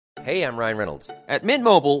Hey, I'm Ryan Reynolds. At Mint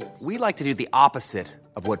Mobile, we like to do the opposite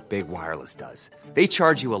of what Big Wireless does. They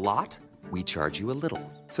charge you a lot, we charge you a little.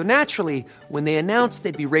 So naturally, when they announced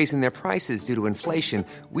they'd be raising their prices due to inflation,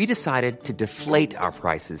 we decided to deflate our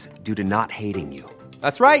prices due to not hating you.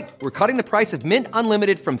 That's right. We're cutting the price of Mint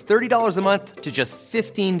Unlimited from $30 a month to just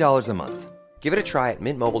 $15 a month. Give it a try at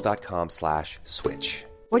mintmobile.com/switch.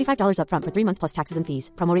 $45 up front for 3 months plus taxes and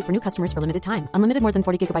fees. Promo rate for new customers for limited time. Unlimited more than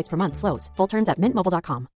 40 gigabytes per month. Slows full terms at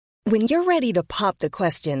mintmobile.com. When you're ready to pop the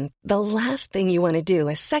question, the last thing you want to do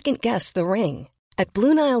is second-guess the ring. At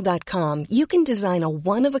BlueNile.com, you can design a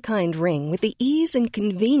one-of-a-kind ring with the ease and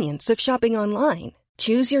convenience of shopping online.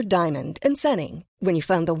 Choose your diamond and setting. When you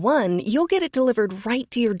find the one, you'll get it delivered right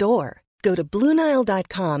to your door. Go to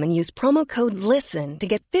BlueNile.com and use promo code LISTEN to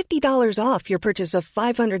get $50 off your purchase of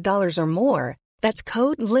 $500 or more. That's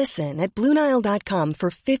code LISTEN at BlueNile.com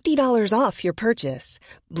for $50 off your purchase.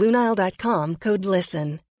 BlueNile.com, code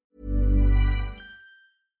LISTEN.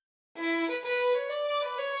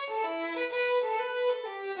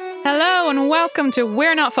 Hello and welcome to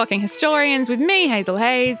We're Not Fucking Historians with me, Hazel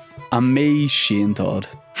Hayes. And me, Shane Todd.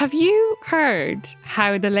 Have you heard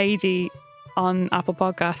how the lady on Apple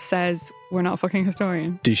Podcasts says we're not fucking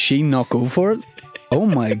historian? Does she not go for it? Oh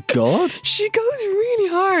my God. She goes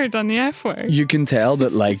really hard on the F word. You can tell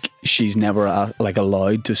that she's never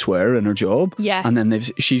allowed to swear in her job. Yes. And then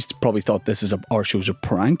she's probably thought this is our show's a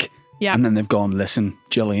prank. Yeah. And then they've gone, listen,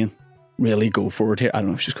 Gillian, really go for it here. I don't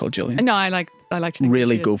know if she's called Gillian. No, I like to think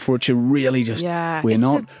really she go is. for it. She really just, we're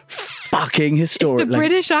not fucking historians. It's the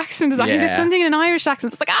British accent. I think there's something in an Irish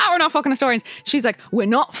accent. It's like, we're not fucking historians. She's like, we're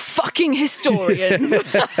not fucking historians. And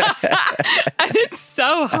it's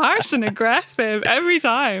so harsh and aggressive every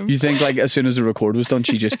time. You think as soon as the record was done,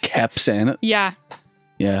 she just kept saying it? Yeah.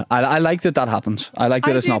 Yeah, I like that happens. I like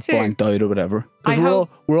that it's not blanked out or whatever. Because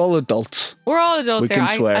we're all adults. We're all adults we here.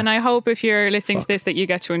 Can swear. And I hope if you're listening to this that you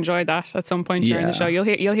get to enjoy that at some point during the show. You'll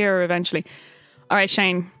hear her eventually. All right,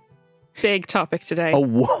 Shane. Big topic today. Oh,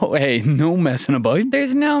 whoa, hey, no messing about.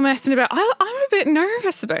 There's no messing about. I'm a bit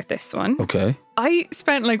nervous about this one. Okay. I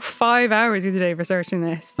spent 5 hours the other day researching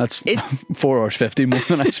this. That's 4 hours 50 more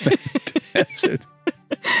than I spent.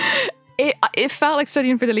 It felt like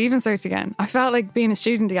studying for the Leaving Cert again. I felt like being a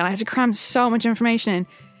student again. I had to cram so much information in.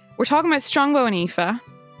 We're talking about Strongbow and Aoife.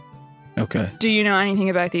 Okay. Do you know anything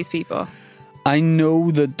about these people? I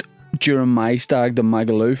know that during my stag, the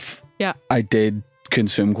Magaluf, I did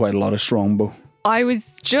consume quite a lot of Strongbow. I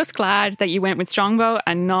was just glad that you went with Strongbow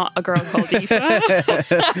and not a girl called Aoife.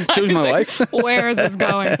 She was my wife. Where is this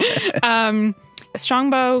going?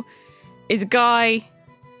 Strongbow is a guy.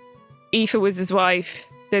 Aoife was his wife.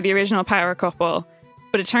 They're the original power couple.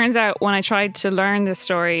 But it turns out when I tried to learn this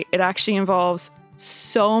story, it actually involves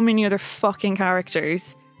so many other fucking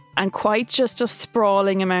characters and quite just a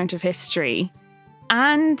sprawling amount of history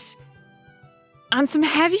and some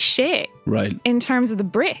heavy shit. Right. In terms of the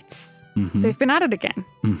Brits. Mm-hmm. They've been at it again.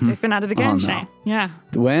 Mm-hmm. They've been at it again, Shane. Yeah.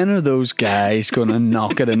 When are those guys going to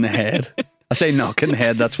knock it in the head? I say knock in the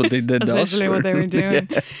head, that's what they did to us. That's literally what they were doing.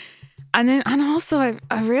 Yeah. And also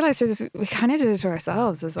I realised we kind of did it to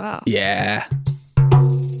ourselves as well. Yeah.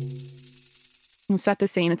 We'll set the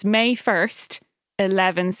scene. It's May 1st,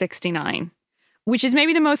 1169, which is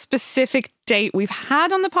maybe the most specific date we've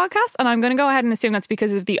had on the podcast. And I'm going to go ahead and assume that's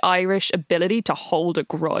because of the Irish ability to hold a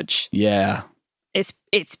grudge. Yeah. It's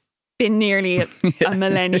been nearly a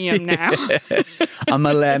millennium now. A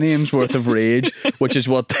millennium's worth of rage, which is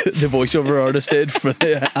what the voiceover artist did for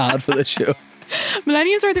the ad for the show.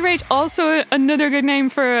 Millennium's Worth of Rage, also another good name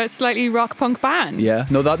for a slightly rock punk band. Yeah,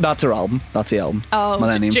 no, that's her album. That's the album. Oh,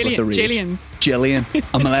 Millennium's Worth of Rage. Gillian,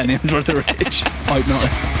 a Millennium's Worth of Rage. Out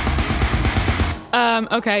now.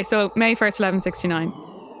 Okay, so May 1st, 1169.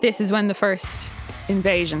 This is when the first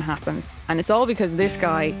invasion happens. And it's all because of this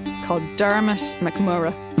guy called Dermot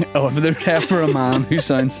McMurrough. Oh, if there's ever a man who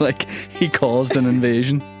sounds like he caused an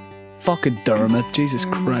invasion. Fucking Dermot, Jesus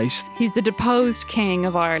Christ. He's the deposed king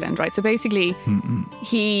of Ireland, right? So basically,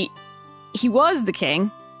 he was the king.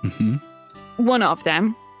 Mm-hmm. One of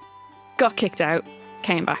them got kicked out,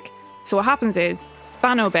 came back. So what happens is,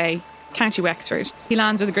 Bannow Bay, County Wexford, he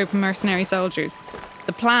lands with a group of mercenary soldiers.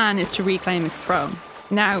 The plan is to reclaim his throne.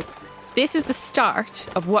 Now, this is the start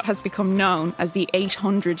of what has become known as the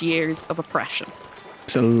 800 years of oppression.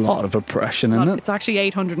 It's a lot of oppression, isn't it? It's actually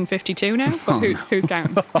 852 now, but who's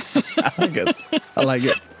counting? I like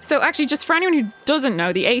it. So actually, just for anyone who doesn't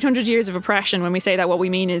know, the 800 years of oppression, when we say that, what we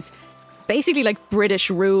mean is basically like British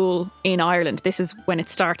rule in Ireland. This is when it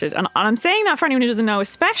started. And I'm saying that for anyone who doesn't know,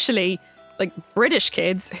 especially like British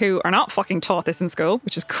kids who are not fucking taught this in school,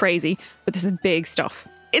 which is crazy, but this is big stuff.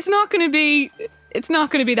 It's not going to be it's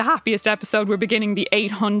not going to be the happiest episode. We're beginning the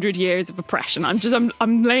 800 years of oppression.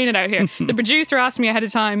 I'm laying it out here. The producer asked me ahead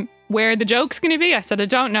of time where the joke's going to be. I said, I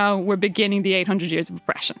don't know. We're beginning the 800 years of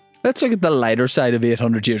oppression. Let's look at the lighter side of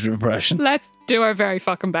 800 years of oppression. Let's do our very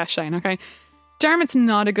fucking best, Shane, okay? Dermot's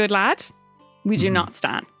not a good lad. We do not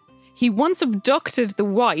stand. He once abducted the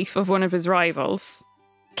wife of one of his rivals,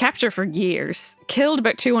 kept her for years, killed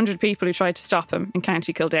about 200 people who tried to stop him in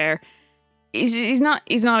County Kildare. He's not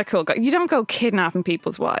a cool guy. You don't go kidnapping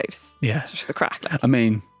people's wives. Yeah. It's just the crack. Like. I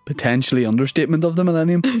mean, potentially understatement of the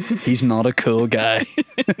millennium. He's not a cool guy.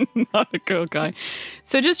 Not a cool guy.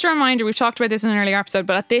 So just a reminder, we've talked about this in an earlier episode,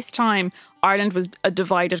 but at this time, Ireland was a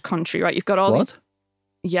divided country, right? You've got all What?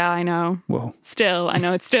 these... Yeah, I know. Whoa. Still, I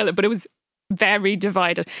know it's still, but it was very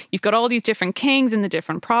divided. You've got all these different kings in the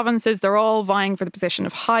different provinces. They're all vying for the position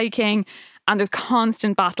of High King, and there's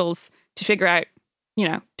constant battles to figure out,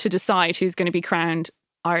 to decide who's going to be crowned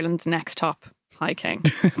Ireland's next top High King.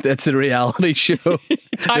 That's a reality show.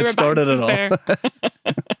 Tyra It started Banks it is all.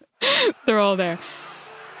 there. They're all there.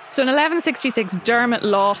 So in 1166, Dermot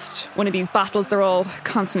lost one of these battles. They're all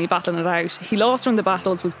constantly battling it out. He lost one of the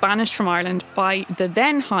battles, was banished from Ireland by the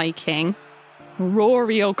then High King,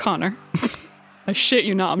 Rory O'Connor. I shit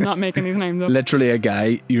you not, I'm not making these names up. Literally a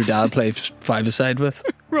guy your dad plays five-a-side with.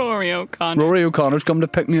 Rory O'Connor. Rory O'Connor's come to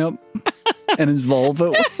pick me up in his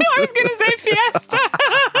Volvo. I was going to say Fiesta.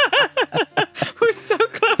 We're so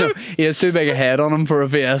close. He has too big a head on him for a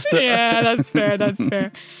Fiesta. Yeah, that's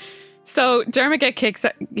fair. So Dermot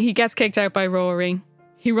gets kicked out by Rory.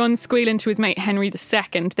 He runs squealing to his mate Henry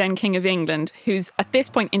II, then King of England, who's at this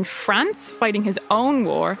point in France fighting his own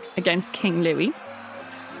war against King Louis.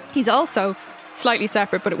 He's also, slightly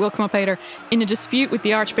separate, but it will come up later, in a dispute with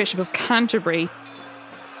the Archbishop of Canterbury,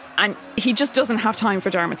 and he just doesn't have time for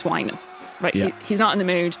Dermot's whining. Right, Yeah. He's not in the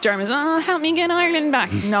mood. Dermot's, help me get Ireland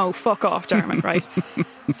back. No, fuck off, Dermot, right?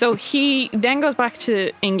 So he then goes back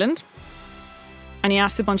to England, and he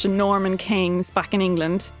asks a bunch of Norman kings back in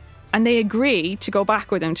England, and they agree to go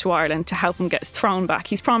back with him to Ireland to help him get his throne back.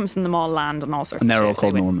 He's promising them all land and all sorts And of they're shit. all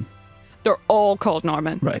called They win. Norman. They're all called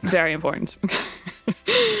Norman. Right. Very important.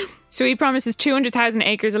 So he promises 200,000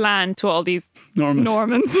 acres of land to all these Normans.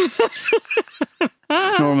 Normans.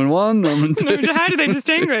 Norman 1, Norman 2. How do they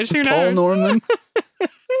distinguish? Who knows? Tall Norman.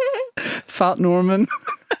 Fat Norman.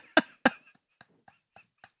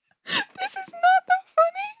 This is not that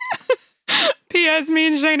funny. P.S. Me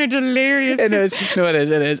and Shane are delirious. It is. No, it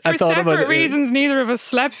is. For I thought about separate it. reasons, neither of us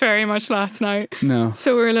slept very much last night. No.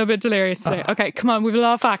 So we're a little bit delirious today. Okay, come on. We've a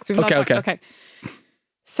lot of facts. Okay.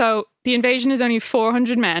 So the invasion is only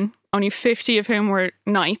 400 men, only 50 of whom were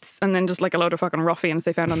knights, and then just like a load of fucking ruffians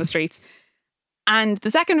they found on the streets. And the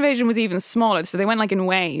second invasion was even smaller, so they went like in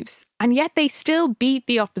waves. And yet they still beat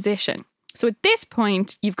the opposition. So at this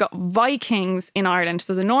point, you've got Vikings in Ireland.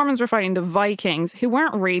 So the Normans were fighting the Vikings, who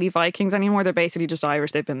weren't really Vikings anymore. They're basically just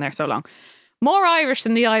Irish. They've been there so long. More Irish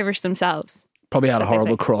than the Irish themselves. Probably had a As they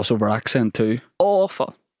horrible say. crossover accent too.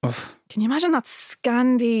 Awful. Oof. Can you imagine that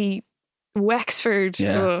Scandi Wexford?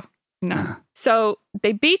 Yeah. Ugh, no. So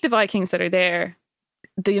they beat the Vikings that are there.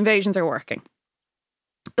 The invasions are working.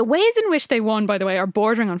 The ways in which they won, by the way, are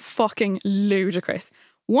bordering on fucking ludicrous.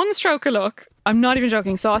 One stroke of luck, I'm not even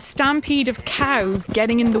joking, saw a stampede of cows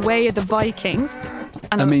getting in the way of the Vikings.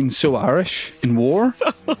 And I mean, so Irish in war.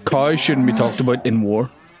 Cows shouldn't be talked about in war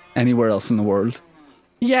anywhere else in the world.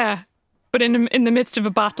 yeah, but in the midst of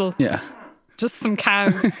a battle, Yeah. just some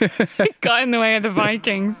cows got in the way of the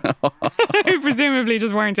Vikings, who presumably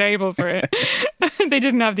just weren't able for it. They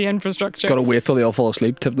didn't have the infrastructure. Got to wait till they all fall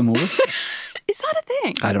asleep, tip them over. Is that a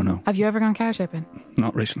thing? I don't know. Have you ever gone cow tipping?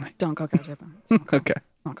 Not recently. Don't go cow tipping. It's not cool. Okay.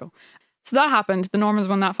 It's not cool. So that happened. The Normans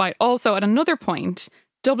won that fight. Also, at another point,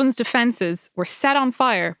 Dublin's defences were set on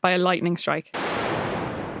fire by a lightning strike.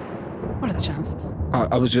 What are the chances?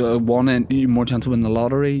 I was one in, you more chance to win the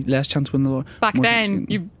lottery, less chance to win the lottery. Back then,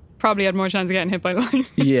 you probably had more chance of getting hit by lightning.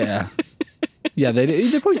 Yeah. Yeah,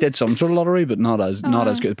 they probably did some sort of lottery, but not as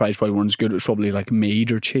good. The price probably weren't as good. It was probably like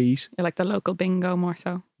mead or cheese. Like the local bingo more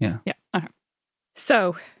so. Yeah. Yeah. Okay.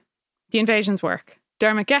 So, the invasions work.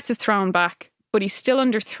 Dermot gets his throne back, but he's still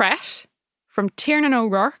under threat from Tiernan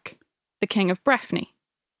O'Rourke, the King of Breffni.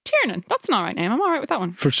 Tiernan, that's an alright name. I'm alright with that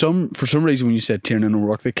one. For some reason, when you said Tiernan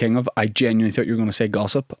O'Rourke, the king of, I genuinely thought you were going to say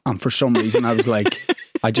gossip. And for some reason, I was like,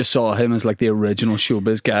 I just saw him as like the original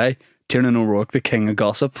showbiz guy. Tiernan O'Rourke, the king of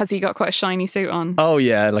gossip. Has he got quite a shiny suit on? Oh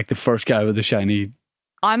yeah, like the first guy with the shiny.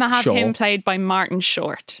 I'm gonna have Shaw. him played by Martin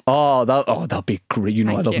Short. That'd be great. You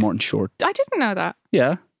know, Thank I love you. Martin Short. I didn't know that.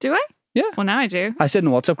 Yeah, Do I? Yeah. Well, now I do. I said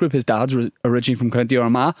in the WhatsApp group his dad's originally from County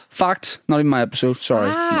Armagh. Fact, not even my episode.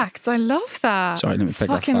 Sorry. Facts. I love that. Sorry, let me pick that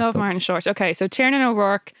Fucking fact love up. Martin Short. Okay, so Tiernan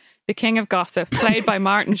O'Rourke, the king of gossip, played by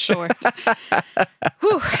Martin Short.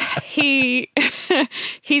 Whew,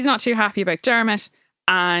 he's not too happy about Dermot,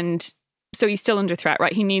 and so he's still under threat,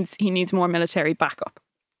 right? He needs more military backup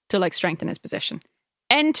to like strengthen his position.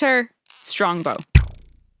 Enter Strongbow,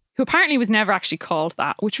 who apparently was never actually called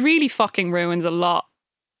that, which really fucking ruins a lot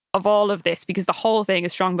of all of this, because the whole thing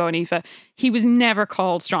is Strongbow and Aoife. He was never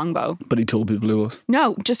called Strongbow. But he told people he was.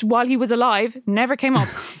 No, just while he was alive, never came up.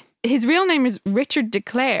 His real name is Richard de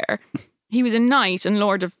Clare. He was a knight and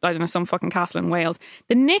lord of, I don't know, some fucking castle in Wales.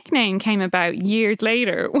 The nickname came about years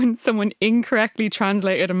later when someone incorrectly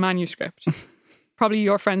translated a manuscript. Probably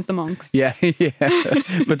your friends, the monks. Yeah, yeah.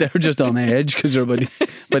 But they were just on edge because they're about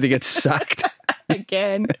to get sacked.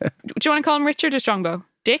 Again. Do you want to call him Richard or Strongbow?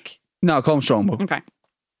 Dick? No, I'll call him Strongbow. Okay.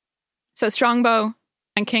 So Strongbow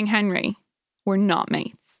and King Henry were not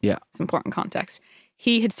mates. Yeah. It's important context.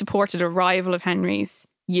 He had supported a rival of Henry's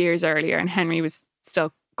years earlier, and Henry was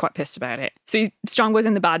still quite pissed about it. So Strongbow's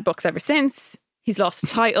in the bad books ever since. He's lost a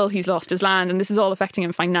title, he's lost his land, and this is all affecting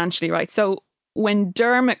him financially, right? So when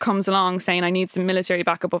Dermot comes along saying, I need some military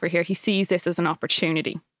backup over here, he sees this as an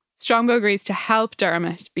opportunity. Strongbow agrees to help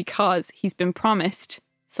Dermot because he's been promised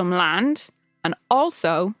some land, and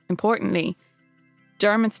also, importantly,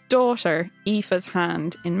 Dermot's daughter, Aoife's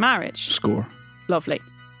hand in marriage. Score. Lovely.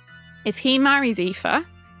 If he marries Aoife,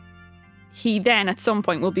 he then at some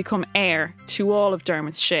point will become heir to all of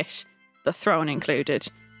Dermot's shit, the throne included.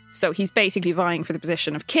 So he's basically vying for the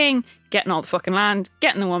position of king, getting all the fucking land,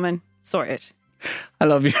 getting the woman, sorted. I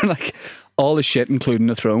love you. Like, all the shit, including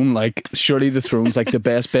the throne. Like, surely the throne's like the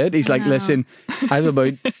best bit. He's like, listen, I have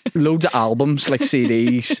about loads of albums, like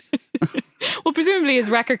CDs. Well, presumably his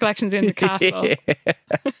record collection's in the castle. Yeah.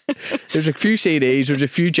 There's a few CDs, there's a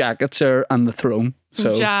few jackets there, and the throne.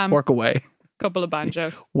 Some so jam. work away. Couple of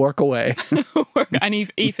banjos. Work away. And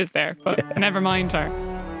Aoife's there, but never mind her.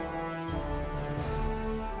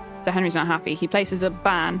 So Henry's not happy. He places a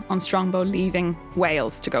ban on Strongbow leaving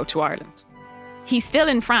Wales to go to Ireland. He's still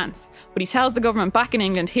in France, but he tells the government back in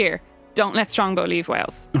England here, don't let Strongbow leave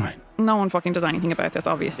Wales. All right. No one fucking does anything about this,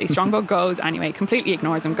 obviously. Strongbow goes anyway, completely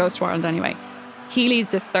ignores him, goes to Ireland anyway. He leads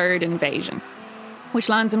the third invasion, which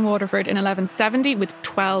lands in Waterford in 1170 with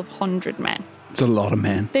 1,200 men. It's a lot of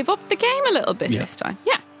men. They've upped the game a little bit this time.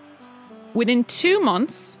 Yeah. Within 2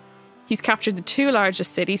 months, he's captured the two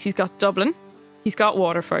largest cities. He's got Dublin, he's got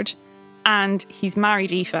Waterford, and he's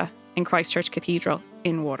married Aoife in Christchurch Cathedral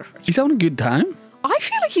in Waterford. He's having a good time. I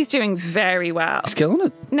feel like he's doing very well. He's killing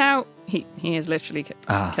it. Now, he is literally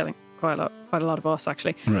killing quite a lot of us,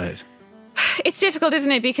 actually. Right. It's difficult,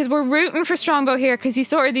 isn't it? Because we're rooting for Strongbow here because he's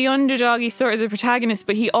sort of the underdog, he's sort of the protagonist,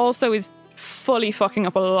 but he also is fully fucking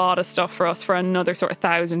up a lot of stuff for us for another sort of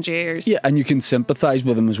 1,000 years. Yeah, and you can sympathise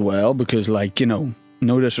with him as well because, like, you know,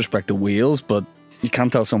 no disrespect to Wales, but you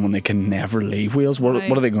can't tell someone they can never leave Wales. What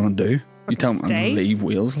are they going to do? You tell them to leave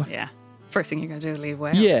Wales. Like. Yeah. First thing you're going to do is leave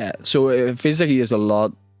Wales. Yeah, so it feels like he has a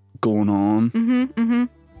lot going on.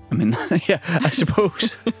 I mean, yeah, I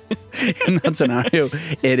suppose in that scenario,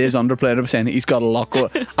 it is underplayed. I'm saying he's got a lot going.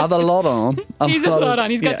 I have a lot on. He's a lot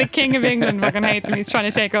on. He's got the King of England fucking hates him. He's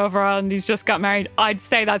trying to take over Ireland. He's just got married. I'd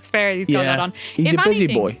say that's fair. He's got a lot on. He's a busy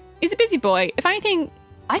boy. He's a busy boy. If anything,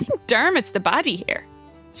 I think Dermot's the baddie here.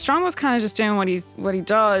 Strongbow's kind of just doing what he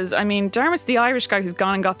does. I mean, Dermot's the Irish guy who's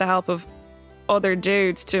gone and got the help of other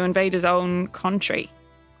dudes to invade his own country.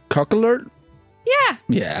 Cock alert? Yeah.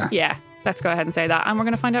 Yeah. Yeah. Let's go ahead and say that. And we're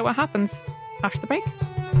going to find out what happens after the break.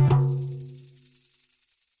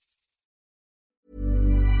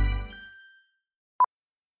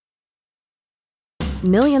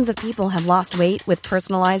 Millions of people have lost weight with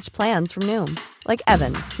personalized plans from Noom. Like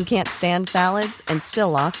Evan, who can't stand salads and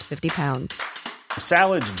still lost 50 pounds.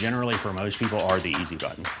 Salads generally for most people are the easy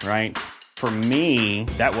button, right? For me,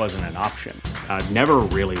 that wasn't an option. I never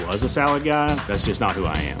really was a salad guy. That's just not who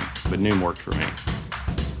I am. But Noom worked for me.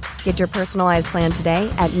 Get your personalized plan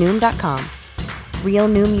today at Noom.com. Real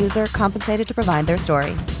Noom user compensated to provide their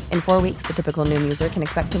story. In 4 weeks, the typical Noom user can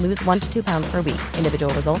expect to lose 1 to 2 pounds per week.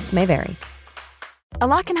 Individual results may vary. A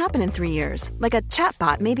lot can happen in 3 years. Like a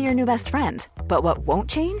chatbot may be your new best friend. But what won't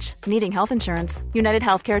change? Needing health insurance. United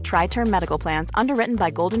Healthcare Tri-Term Medical Plans, underwritten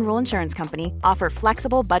by Golden Rule Insurance Company, offer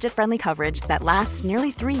flexible, budget-friendly coverage that lasts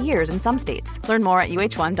nearly 3 years in some states. Learn more at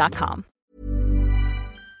uh1.com.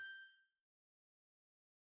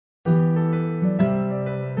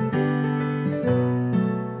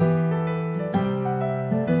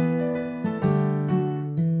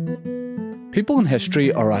 People in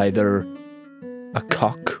history are either a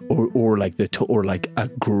cock or like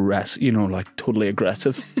aggressive, like totally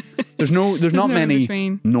aggressive. There's not no in many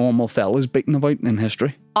between. normal fellas beaten about in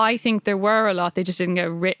history. I think there were a lot. They just didn't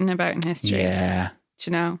get written about in history. Yeah. Do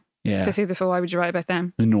you know? Yeah. Because why would you write about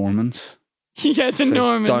them? The Normans. Yeah, the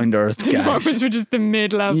Normans. Down to earth The guys. Normans were just the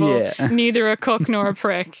mid-level. Yeah. Neither a cook nor a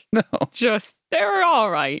prick. No. They were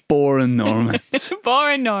all right. Boring Normans.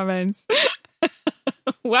 Boring Normans.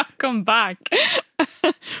 Welcome back.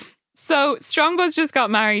 So Strongbow's just got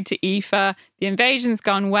married to Aoife. The invasion's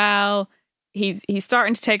gone well. He's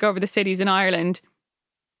starting to take over the cities in Ireland.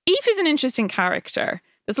 Aoife's an interesting character.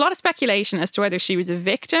 There's a lot of speculation as to whether she was a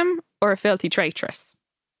victim or a filthy traitress.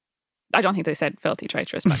 I don't think they said filthy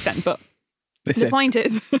traitress back then, but the point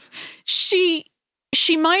is she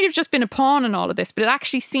might have just been a pawn in all of this, but it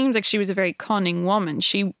actually seems like she was a very cunning woman.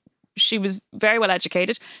 She was very well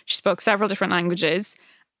educated. She spoke several different languages.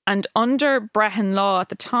 And under Brehon law at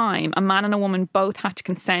the time, a man and a woman both had to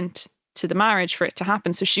consent to the marriage for it to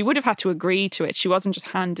happen. So she would have had to agree to it. She wasn't just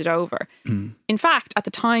handed over. In fact, at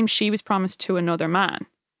the time, she was promised to another man.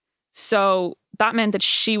 So that meant that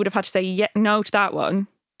she would have had to say no to that one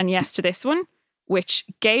and yes to this one, which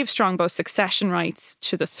gave Strongbow succession rights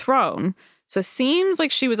to the throne. So it seems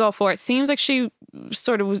like she was all for it. Seems like she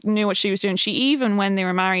sort of knew what she was doing. She even, when they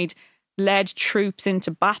were married, led troops into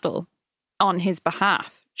battle on his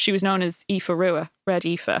behalf. She was known as Aoife Rua, Red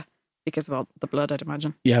Aoife, because of all the blood, I'd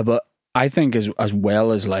imagine. Yeah, but I think as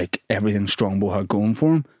well as like everything Strongbow had going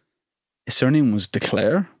for him, his surname was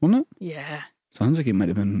Declare, wasn't it? Yeah. Sounds like he might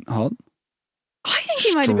have been hot. I think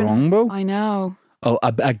he might have been. Strongbow? I know. Oh,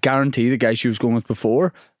 I guarantee the guy she was going with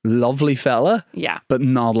before, lovely fella. Yeah. But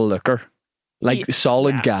not a looker. Like,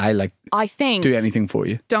 solid guy, like, I think, do anything for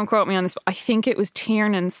you. Don't quote me on this, but I think it was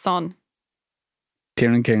Tiernan's son.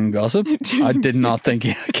 Tiernan King and Gossip? I did not think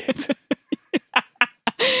he had kids.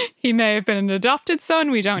 He may have been an adopted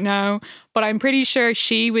son, we don't know, but I'm pretty sure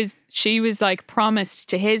she was like promised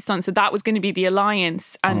to his son, so that was going to be the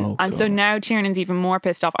alliance, and so now Tiernan's even more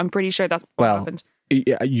pissed off. I'm pretty sure that's what happened.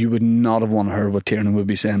 Yeah, you would not have want to hear what Tiernan would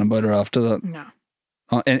be saying about her after that. No.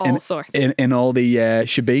 All sorts. In all the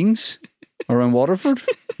shebeens around Waterford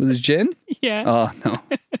with his gin? Yeah. Oh, no.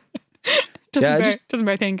 Doesn't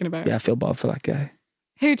bear thinking about. Yeah, I feel bad for that guy.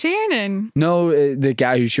 Who, Tiernan? No, the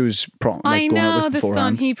guy who she was going out with the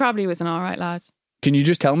beforehand. son. He probably was an all right lad. Can you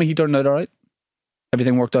just tell me he turned out all right?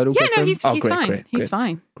 Everything worked out okay for him? Yeah, no, he's great, fine. Great, he's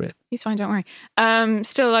fine. Great. He's fine, don't worry.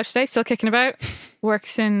 Still alive today, still kicking about.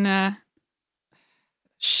 Works in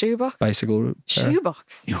shoebox. Bicycle repair.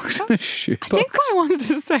 Shoebox. He works in a shoebox. I think what I wanted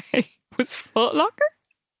to say was Foot Locker.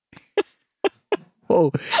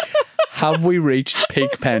 Whoa. Have we reached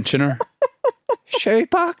peak pensioner?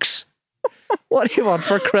 Shoebox. What do you want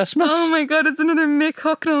for Christmas? Oh my God, it's another Mick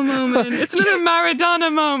Hucknall moment. It's another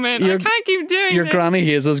Maradona moment. I can't keep doing Your it. Granny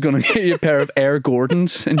Hazel's going to get you a pair of Air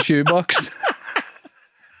Gordons in shoebox.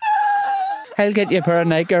 I'll get you a pair of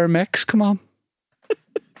Nike Air Mix. Come on.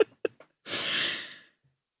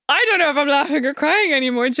 I don't know if I'm laughing or crying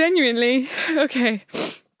anymore, genuinely. Okay.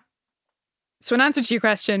 So in answer to your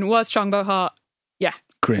question, was Strongbow hot? Yeah.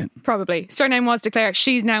 Great. Probably. Surname was Declare.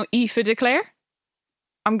 She's now Aoife Declare.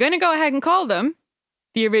 I'm going to go ahead and call them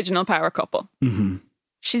the original power couple. Mm-hmm.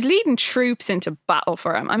 She's leading troops into battle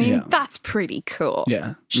for him. I mean, that's pretty cool.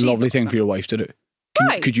 Yeah. She's Lovely thing awesome. for your wife to do.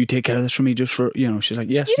 Could you take care of this for me just for, she's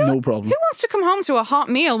like, yes, no problem. Who wants to come home to a hot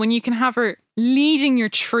meal when you can have her leading your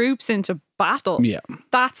troops into battle? Yeah.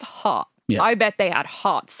 That's hot. Yeah. I bet they had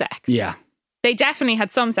hot sex. Yeah. They definitely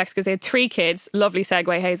had some sex because they had 3 kids. Lovely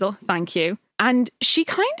segue, Hazel. Thank you. And she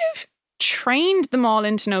kind of trained them all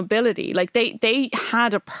into nobility. Like they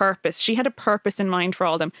had a purpose. She had a purpose in mind for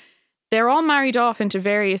all of them. They're all married off into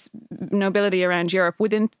various nobility around Europe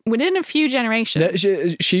within a few generations.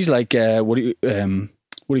 She's like what do you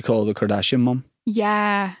call the Kardashian mum?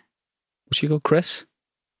 Yeah. What's she called? Kris?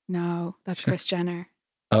 No, that's Kris Jenner.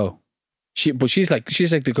 Oh, she's like the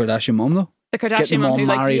Kardashian mum though. The Kardashian mum who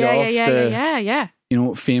yeah.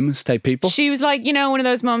 Famous type people. She was like, one of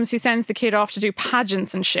those mums who sends the kid off to do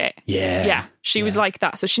pageants and shit. Yeah. Yeah. She was like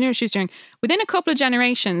that. So she knew what she was doing. Within a couple of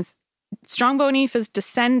generations, Strongbow and Aoife's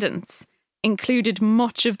descendants included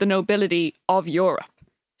much of the nobility of Europe.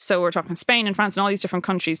 So we're talking Spain and France and all these different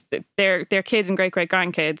countries. Their kids and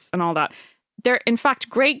great-great-grandkids and all that. Their, in fact,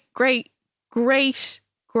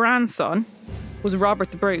 great-great-great-grandson was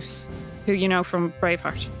Robert the Bruce, who you know from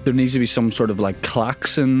Braveheart. There needs to be some sort of like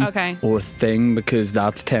klaxon or thing because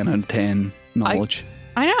that's 10 out of 10 knowledge.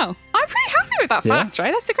 I know. I'm pretty happy with that fact,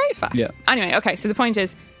 right? That's a great fact. Yeah. Anyway, okay, so the point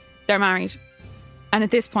is they're married. And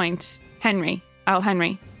at this point, Al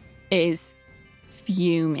Henry, is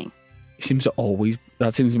fuming. He seems to always,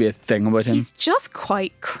 that seems to be a thing about him. He's just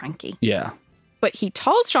quite cranky. Yeah. But he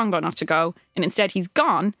told Strongbow not to go, and instead he's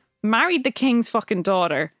gone, married the king's fucking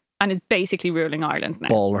daughter, and is basically ruling Ireland now.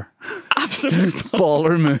 Baller. Absolute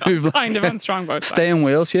Baller move. Kind of on Strongbow's side. Stay in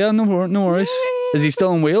Wales, yeah, no worries. Is he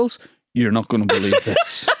still in Wales? You're not going to believe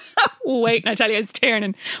this. Wait, and I tell you, it's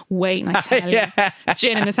Tiernan. Wait, and I tell you.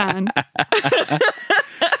 Gin in his hand.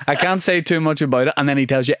 I can't say too much about it, and then he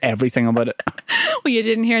tells you everything about it. Well, you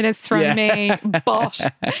didn't hear this from me, but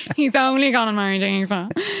he's only gone and married Eva.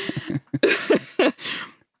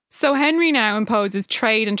 So Henry now imposes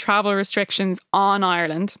trade and travel restrictions on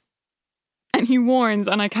Ireland. And he warns,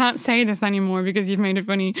 and I can't say this anymore because you've made it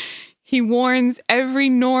funny, he warns every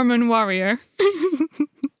Norman warrior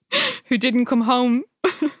who didn't come home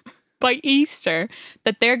by Easter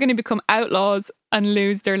that they're going to become outlaws and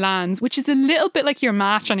lose their lands, which is a little bit like your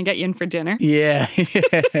match trying to get you in for dinner. Yeah.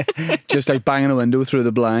 Just like banging a window through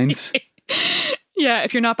the blinds. Yeah,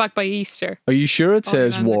 if you're not back by Easter. Are you sure it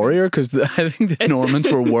says warrior? Because I think the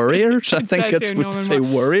Normans were warriors. I think it's supposed to say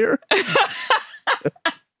warrior.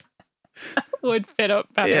 Would fit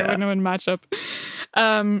up better, wouldn't match up.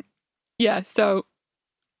 So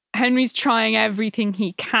Henry's trying everything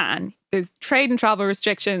he can. There's trade and travel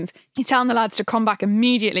restrictions. He's telling the lads to come back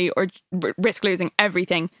immediately or risk losing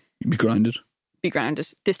everything. Be grounded.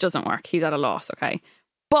 This doesn't work. He's at a loss, okay?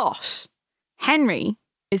 But Henry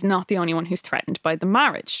is not the only one who's threatened by the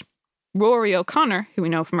marriage. Rory O'Connor, who we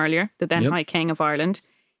know from earlier, the then High King of Ireland,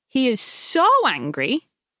 he is so angry,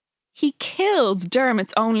 he kills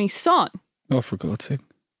Dermot's only son. Oh, for God's sake.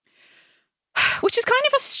 Which is kind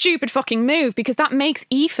of a stupid fucking move because that makes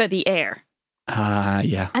Aoife the heir.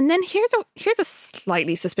 Yeah. And then here's a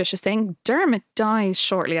slightly suspicious thing. Dermot dies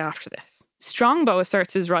shortly after this. Strongbow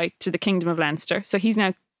asserts his right to the Kingdom of Leinster, so he's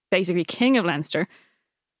now basically King of Leinster.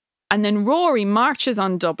 And then Rory marches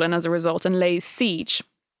on Dublin as a result and lays siege.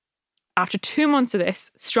 After 2 months of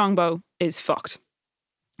this, Strongbow is fucked.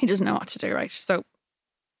 He doesn't know what to do, right? So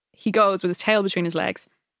he goes with his tail between his legs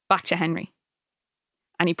back to Henry.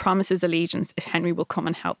 And he promises allegiance if Henry will come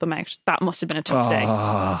and help him out. That must have been a tough day.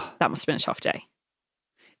 That must have been a tough day.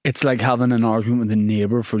 It's like having an argument with a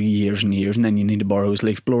neighbour for years and years, and then you need to borrow his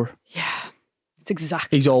leaf blower. Yeah, it's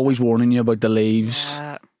exactly. He's always warning you about the leaves.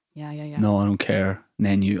 Yeah. No, I don't care. And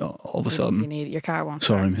then you, all of a sudden, you need your car won't.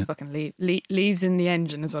 Sorry, man. Fucking leaves in the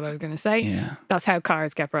engine is what I was going to say. Yeah, that's how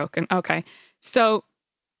cars get broken. Okay, so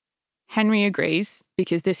Henry agrees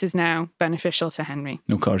because this is now beneficial to Henry.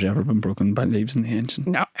 No car's ever been broken by leaves in the engine.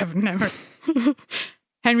 No, never.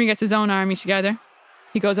 Henry gets his own army together.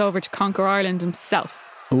 He goes over to conquer Ireland himself.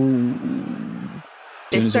 Oh,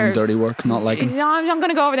 doing his own dirty work, not like him. I'm going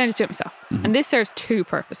to go over there and just do it myself. Mm-hmm. And this serves two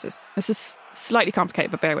purposes. This is slightly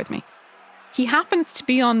complicated, but bear with me. He happens to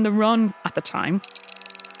be on the run at the time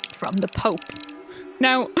from the Pope.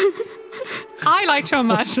 Now, I like to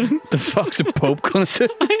imagine... The fuck's a Pope going to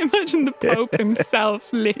do? I imagine the Pope himself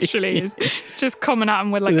literally is just coming at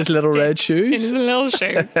him with like his little red shoes. In his little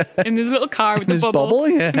shoes. In his little car with the bubble.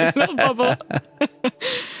 Yeah. In his little bubble.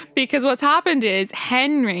 Because what's happened is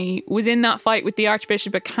Henry was in that fight with the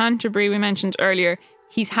Archbishop of Canterbury we mentioned earlier.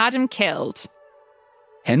 He's had him killed.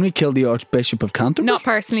 Henry killed the Archbishop of Canterbury? Not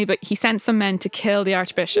personally, but he sent some men to kill the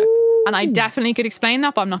Archbishop. And I definitely could explain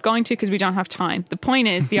that, but I'm not going to because we don't have time. The point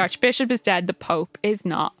is, the Archbishop is dead, the Pope is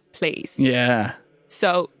not pleased. Yeah.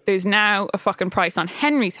 So there's now a fucking price on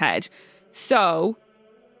Henry's head. So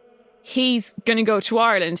he's going to go to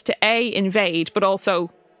Ireland to A, invade, but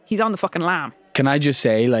also he's on the fucking lam. Can I just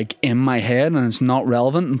say, like, in my head, and it's not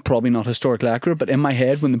relevant and probably not historically accurate, but in my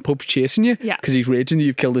head, when the Pope's chasing you, because he's raging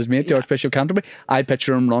you've killed his mate, the Archbishop of Canterbury, I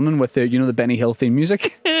picture him running with the, the Benny Hill theme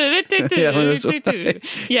music.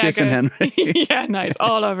 Chasing Henry. Yeah, nice.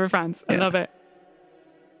 All over France. I love it.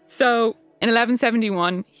 So, in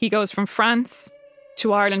 1171, he goes from France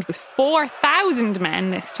to Ireland with 4,000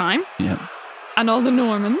 men this time. Yeah. And all the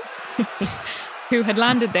Normans who had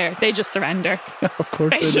landed there, they just surrender. Of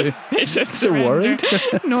course they just surrender.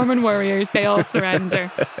 Norman warriors, they all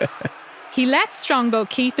surrender. He lets Strongbow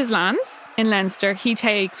keep his lands in Leinster. He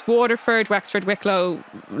takes Waterford, Wexford, Wicklow,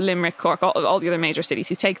 Limerick, Cork, all the other major cities.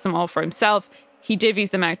 He takes them all for himself. He divvies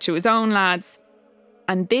them out to his own lads.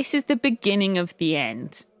 And this is the beginning of the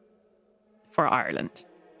end for Ireland.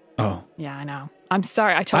 Oh. Yeah, I know. I'm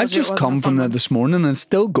sorry. I told I've just come from there this morning and it's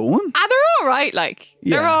still going. They're all right.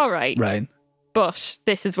 They're all right. Right. But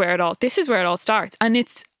this is where it all starts. And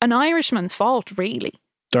it's an Irishman's fault, really.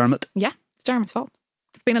 Dermot. Yeah, it's Dermot's fault.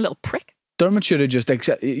 It's been a little prick. Dermot should have just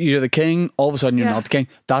accepted, you're the king, all of a sudden you're not the king.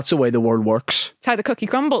 That's the way the world works. It's how the cookie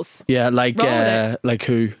crumbles. Yeah, like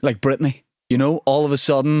who? Like Britney. All of a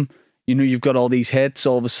sudden, You know, you've got all these hits.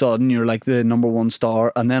 All of a sudden, you're like the number one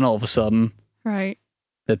star, and then all of a sudden, Right.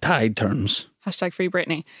 the tide turns. Hashtag free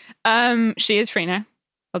Britney. She is free now.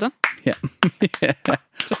 Well done. Yeah. Yeah.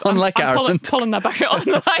 Just, Unlike I'm Ireland. pulling that back.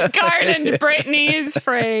 Unlike Ireland, Britney is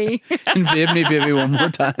free. Invade me, baby, one more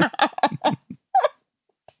time.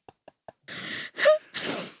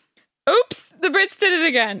 Oops, the Brits did it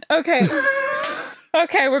again. Okay.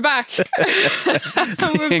 Okay, we're back.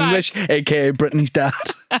 English, aka Britney's dad.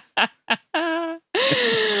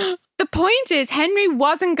 The point is, Henry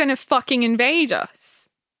wasn't going to fucking invade us.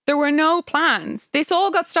 There were no plans. This all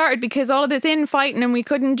got started because all of this infighting and we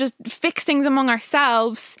couldn't just fix things among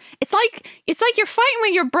ourselves. It's like you're fighting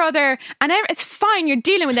with your brother and it's fine, you're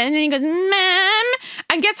dealing with it, and then he goes, "Ma'am,"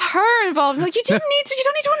 and gets her involved. It's like, you don't need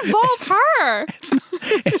to involve her.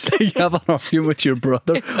 It's like you have an argument with your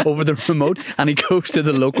brother over the remote, and he goes to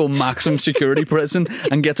the local maximum security prison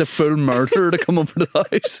and gets a full murderer to come over to the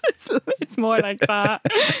house. It's more like that.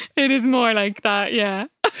 It is more like that, yeah.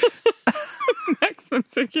 Maximum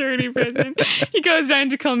security prison. He goes down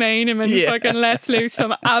to Kilmainham and fucking lets loose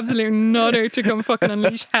some absolute nutter to come fucking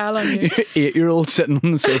unleash hell on you. 8-year-old sitting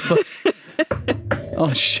on the sofa.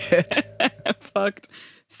 Oh shit. Fucked.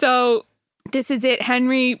 So this is it.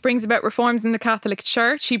 Henry brings about reforms in the Catholic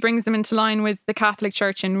Church. He brings them into line with the Catholic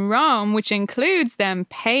Church in Rome, which includes them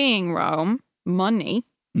paying Rome money.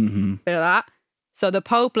 Mm-hmm. Bit of that. So the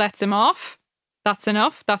Pope lets him off. That's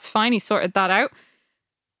enough. That's fine. He sorted that out.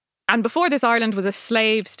 And before this, Ireland was a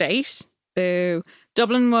slave state. Boo.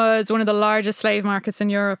 Dublin was one of the largest slave markets in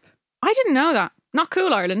Europe. I didn't know that. Not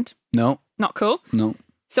cool, Ireland. No. Not cool. No.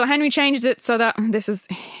 So Henry changes it so that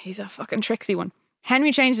he's a fucking tricksy one.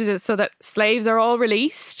 Henry changes it so that slaves are all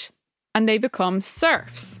released and they become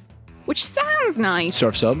serfs, which sounds nice.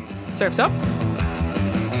 Surf's up. Surfs up.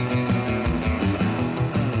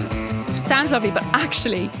 Sounds lovely, but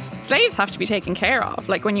actually, slaves have to be taken care of.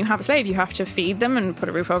 Like when you have a slave, you have to feed them and put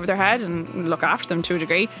a roof over their head and look after them to a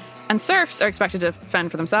degree. And serfs are expected to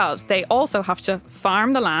fend for themselves. They also have to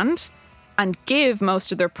farm the land and give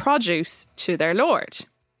most of their produce to their lord.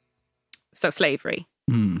 So slavery,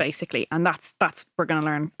 basically. And that's we're going to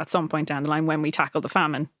learn at some point down the line when we tackle the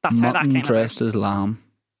famine. That's how that came Mutton dressed about. as lamb.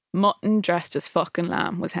 Mutton dressed as fucking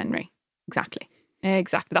lamb was Henry. Exactly.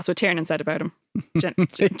 That's what Tiernan said about him.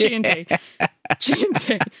 G&T.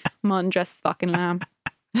 G&T. Mutton dressed as fucking lamb.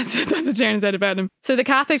 That's what Tiernan said about him. So the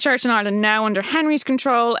Catholic Church in Ireland, now under Henry's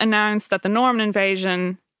control, announced that the Norman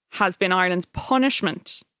invasion has been Ireland's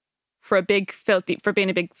punishment for being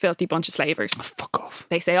a big filthy bunch of slavers. Oh, fuck off.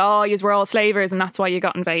 They say, oh, yous were all slavers and that's why you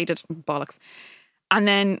got invaded. Bollocks. And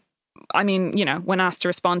then, I mean, you know, when asked to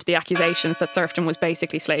respond to the accusations that serfdom was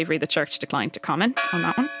basically slavery, the church declined to comment on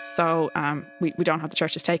that one. So we don't have the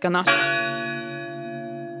church's take on that.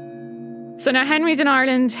 So now Henry's in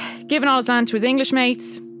Ireland, giving all his land to his English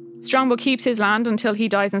mates. Strongbow keeps his land until he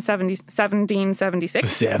dies in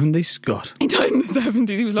 1776. The 70s? God. He died in the 70s.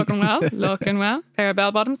 He was looking well. Pair of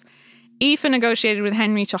bell-bottoms. Aoife negotiated with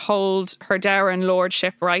Henry to hold her dower and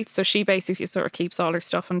lordship rights. So she basically sort of keeps all her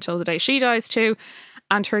stuff until the day she dies too.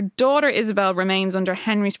 And her daughter Isabel remains under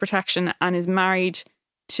Henry's protection and is married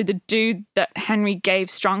to the dude that Henry gave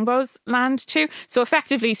Strongbow's land to. So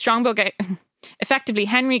effectively,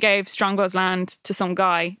 Henry gave Strongbow's land to some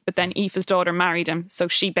guy, but then Aoife's daughter married him. So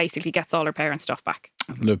she basically gets all her parents' stuff back.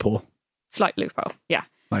 Loophole. Slight loophole, yeah.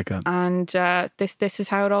 Like that. And this is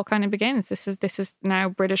how it all kind of begins. This is now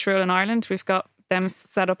British rule in Ireland. We've got them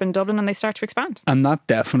set up in Dublin and they start to expand. And that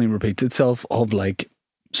definitely repeats itself of like,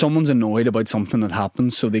 someone's annoyed about something that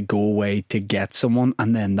happens, so they go away to get someone,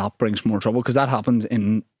 and then that brings more trouble, because that happens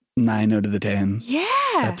in 9 out of the 10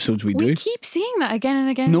 episodes we do. We keep seeing that again and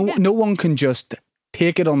again. No one can just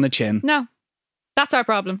take it on the chin. No, that's our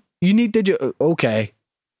problem. You need to okay,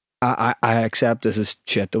 I accept this is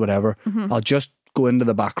shit or whatever. Mm-hmm. I'll just go into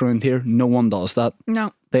the background here. No one does that.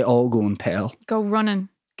 No. They all go and tell. Go running.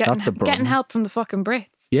 That's the problem. Getting help from the fucking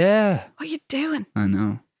Brits. Yeah. What are you doing? I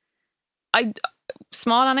know.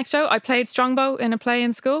 Small anecdote, I played Strongbow in a play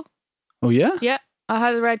in school. Oh yeah? Yeah. I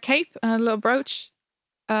had a red cape and a little brooch.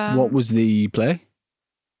 What was the play?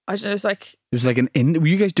 It was like were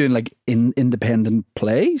you guys doing like independent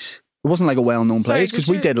plays? It wasn't like a well-known Sorry, place, because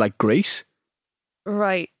we did like Grease.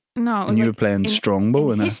 Right. No, it was And you like were playing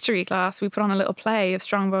Strongbow in in history class. We put on a little play of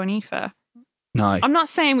Strongbow and Aoife. No. I'm not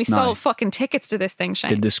saying we sold fucking tickets to this thing, Shane.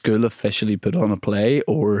 Did the school officially put on a play,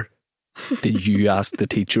 or did you ask the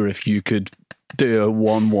teacher if you could do a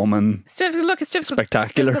one-woman it's difficult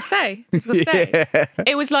spectacular? to say. Yeah.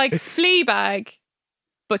 It was like Fleabag,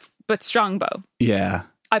 but Strongbow. Yeah.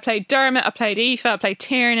 I played Dermot, I played Aoife, I played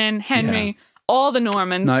Tiernan, Henry, all the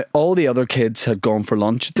Normans. Now, all the other kids had gone for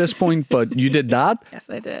lunch at this point, but you did that. Yes,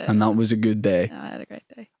 I did. And that was a good day. Yeah, I had a great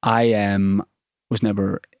day. I was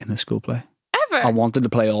never in a school play. Ever? I wanted to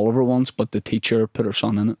play Oliver once, but the teacher put her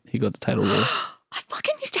son in it. He got the title role. I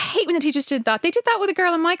fucking used to hate when the teachers did that. They did that with a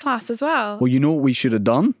girl in my class as well. Well, you know what we should have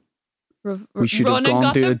done? We should have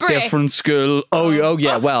gone to a different school. Oh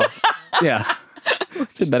yeah, well, yeah.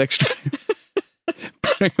 It's a bit extreme.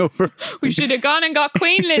 Bring over. We should have gone and got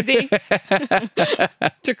Queen Lizzie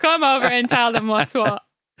to come over and tell them what's what.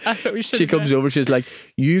 That's what we should. She comes over, she's like,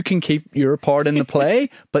 you can keep your part in the play,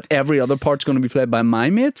 but every other part's going to be played by my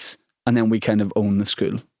mates, and then we kind of own the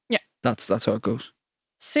school. Yeah. That's how it goes.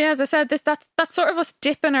 So yeah, as I said, that's sort of us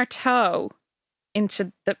dipping our toe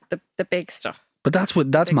into the big stuff. But that's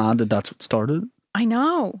mad that's what started. I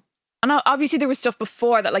know. And obviously there was stuff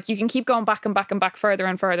before that, like you can keep going back and back and back further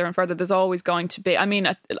and further and further. There's always going to be, I mean,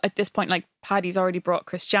 at this point, like Paddy's already brought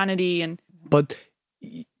Christianity and... But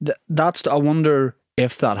that's, I wonder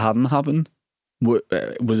if that hadn't happened,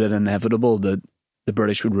 was it inevitable that the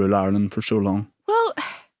British would rule Ireland for so long? Well,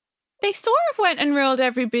 they sort of went and ruled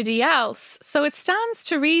everybody else, so it stands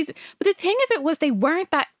to reason. But the thing of it was they weren't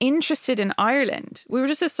that interested in Ireland. We were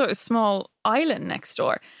just a sort of small island next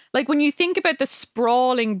door. Like when you think about the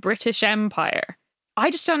sprawling British Empire, I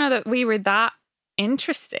just don't know that we were that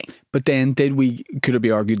interesting. But then could it be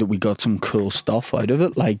argued that we got some cool stuff out of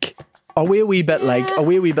it? Like, are we a wee bit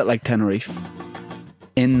like Tenerife?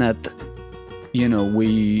 In that, you know,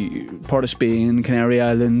 we part of Spain, Canary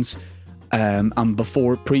Islands, and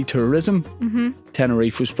before pre-tourism,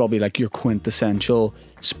 Tenerife was probably like your quintessential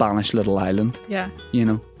Spanish little island. Yeah. You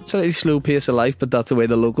know, slightly slow pace of life, but that's the way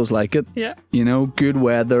the locals like it. Yeah. You know, good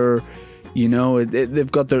weather. You know,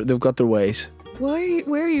 they've got their ways.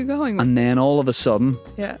 Where are you going? And then all of a sudden,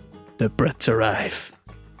 yeah, the Brits arrive.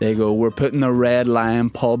 They go, we're putting a Red Lion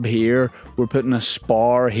pub here. We're putting a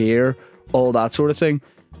Spar here. All that sort of thing.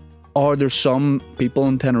 Are there some people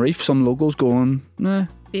in Tenerife, some locals going, nah.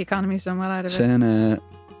 The economy's done well out of it. Saying,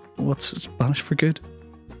 what's Spanish for good?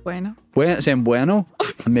 Bueno. Saying bueno.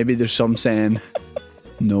 And maybe there's some saying,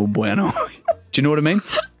 no bueno. Do you know what I mean?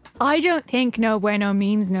 I don't think no bueno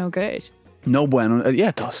means no good. No bueno. Yeah,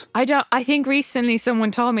 it does. I think recently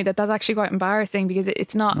someone told me that that's actually quite embarrassing because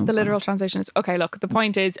it's not no the literal translation. It's, okay, look, the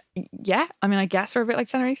point is, yeah, I mean, I guess we're a bit like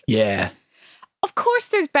Tenerife. Yeah. Of course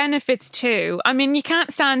there's benefits too. I mean, you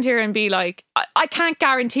can't stand here and be like, I can't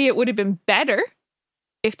guarantee it would have been better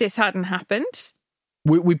if this hadn't happened.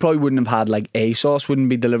 We probably wouldn't have had like ASOS wouldn't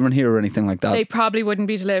be delivering here or anything like that. They probably wouldn't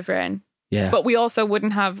be delivering. Yeah. But we also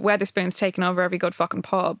wouldn't have Wetherspoons taking over every good fucking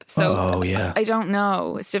pub. So yeah. I don't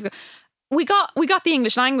know. It's difficult. We got the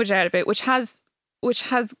English language out of it, which has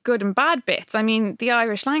good and bad bits. I mean, the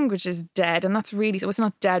Irish language is dead, and that's really, so it's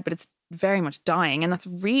not dead, but it's very much dying, and that's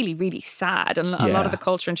really, really sad. And a lot of the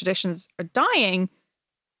culture and traditions are dying.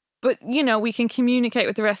 But, you know, we can communicate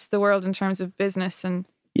with the rest of the world in terms of business and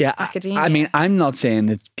academia. I mean, I'm not saying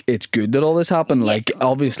that it's good that all this happened. Like,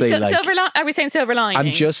 obviously, are we saying silver lining?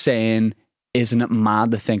 I'm just saying, isn't it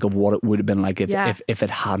mad to think of what it would have been like if it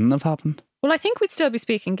hadn't have happened? Well, I think we'd still be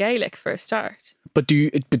speaking Gaelic for a start. But do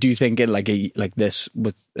you think it like this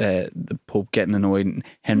with the Pope getting annoyed and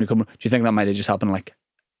Henry coming? Do you think that might have just happened like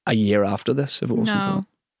a year after this? If it wasn't for that?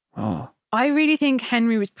 Oh, I really think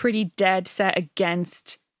Henry was pretty dead set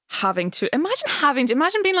against having to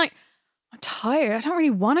imagine being like, I'm tired. I don't really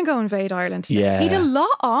want to go invade Ireland today. Yeah. He had a lot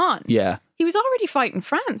on. Yeah. He was already fighting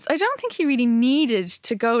France. I don't think he really needed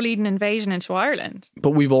to go lead an invasion into Ireland. But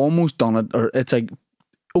we've almost done it. Or it's like,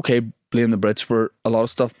 okay, blame the Brits for a lot of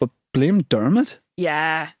stuff, but blame Dermot.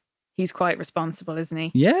 Yeah. He's quite responsible, isn't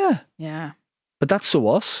he? Yeah. Yeah. But that's so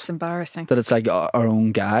us. It's embarrassing. That it's like our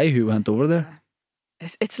own guy who went over there.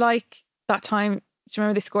 It's like that time, do you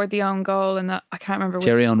remember they scored the own goal and I can't remember which.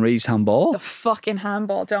 Thierry Henry's handball? The fucking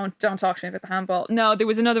handball. Don't talk to me about the handball. No, there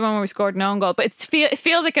was another one where we scored an own goal, but it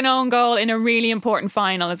feels like an own goal in a really important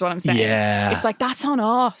final is what I'm saying. Yeah. It's like, that's on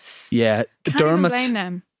us. Yeah. Can't even blame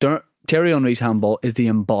them. Thierry Henry's handball is the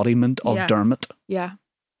embodiment of Dermot. Yeah.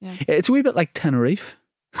 It's a wee bit like Tenerife.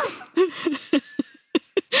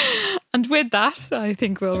 And with that, I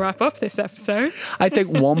think we'll wrap up this episode. I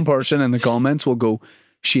think one person in the comments will go,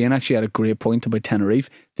 Shane actually had a great point about Tenerife,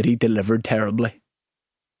 that he delivered terribly.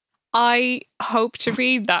 I hope to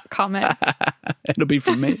read that comment. It'll be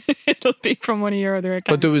from me. It'll be from one of your other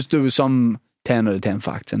accounts. But there was some 10 out of 10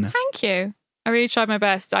 facts in it. Thank you. I really tried my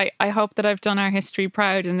best. I hope that I've done our history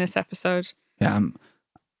proud in this episode. Yeah,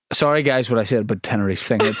 sorry guys what I said about Tenerife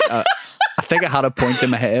thing. I think I had a point in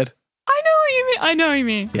my head. I know what you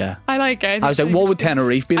mean. Yeah. I like it. I was like, what would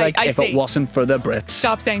Tenerife be like if see. it wasn't for the Brits?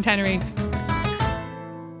 Stop saying Tenerife.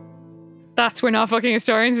 That's We're Not Fucking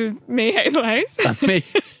Historians with me, Hazel Hayes. And me,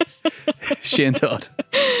 Shane Todd.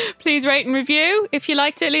 Please rate and review. If you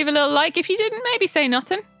liked it, leave a little like. If you didn't, maybe say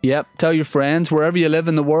nothing. Yep. Tell your friends wherever you live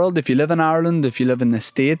in the world. If you live in Ireland, if you live in the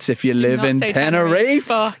States, if you live in Tenerife.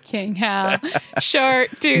 Fucking hell. Sure,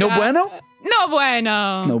 do No that. bueno? No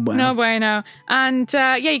bueno. No bueno. No bueno. And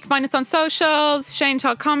yeah, you can find us on socials. Shane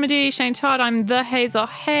Todd Comedy. Shane Todd, I'm the Hazel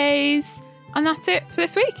Hayes. And that's it for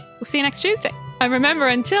this week. We'll see you next Tuesday. And remember,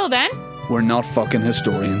 until then, we're not fucking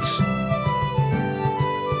historians.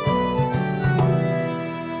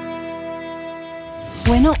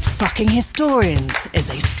 We're Not Fucking Historians is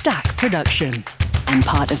a Stack production and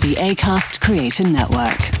part of the Acast Creator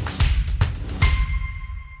Network.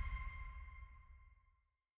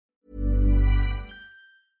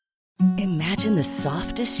 Imagine the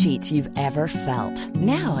softest sheets you've ever felt.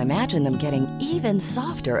 Now imagine them getting even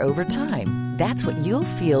softer over time. That's what you'll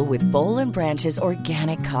feel with Boll & Branch's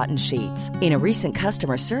organic cotton sheets. In a recent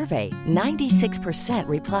customer survey, 96%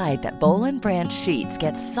 replied that Boll & Branch sheets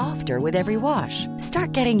get softer with every wash.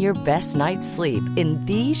 Start getting your best night's sleep in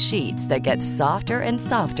these sheets that get softer and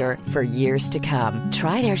softer for years to come.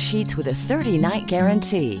 Try their sheets with a 30-night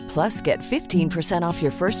guarantee. Plus, get 15% off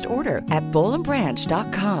your first order at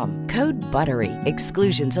bollandbranch.com. Code BUTTERY.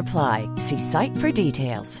 Exclusions apply. See site for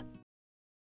details.